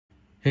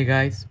Hey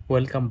guys,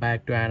 welcome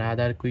back to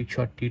another quick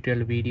short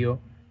tutorial video.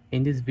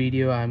 In this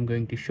video I'm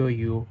going to show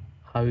you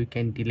how you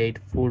can delete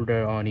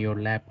folder on your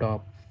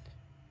laptop.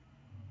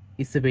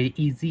 It's a very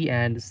easy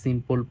and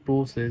simple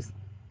process.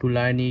 To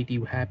learn it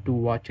you have to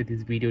watch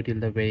this video till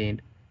the very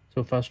end.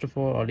 So first of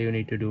all you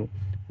need to do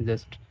is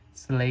just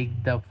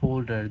select the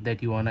folder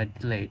that you want to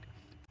delete.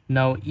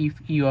 Now if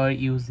you are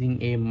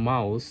using a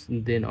mouse,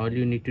 then all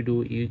you need to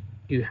do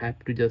you have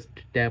to just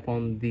tap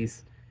on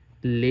this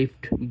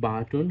left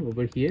button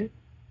over here,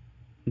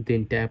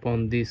 then tap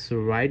on this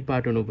right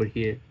button over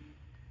here,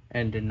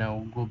 and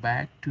now go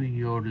back to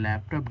your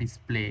laptop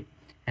display,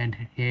 and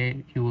here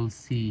you will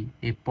see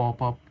a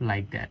pop-up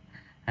like that,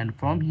 and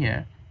from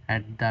here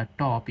at the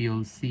top you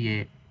will see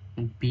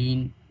a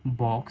bean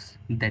box,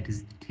 that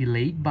is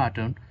delete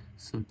button.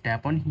 So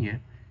tap on here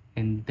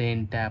and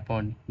then tap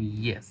on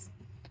yes.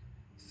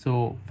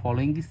 So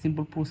following this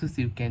simple process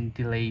you can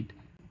delete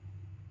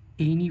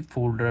any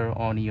folder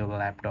on your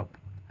laptop.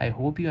 I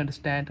hope you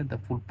understand the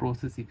full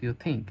process. If you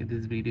think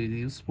this video is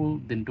useful,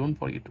 then don't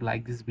forget to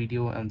like this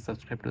video and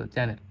subscribe to the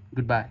channel.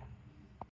 Goodbye.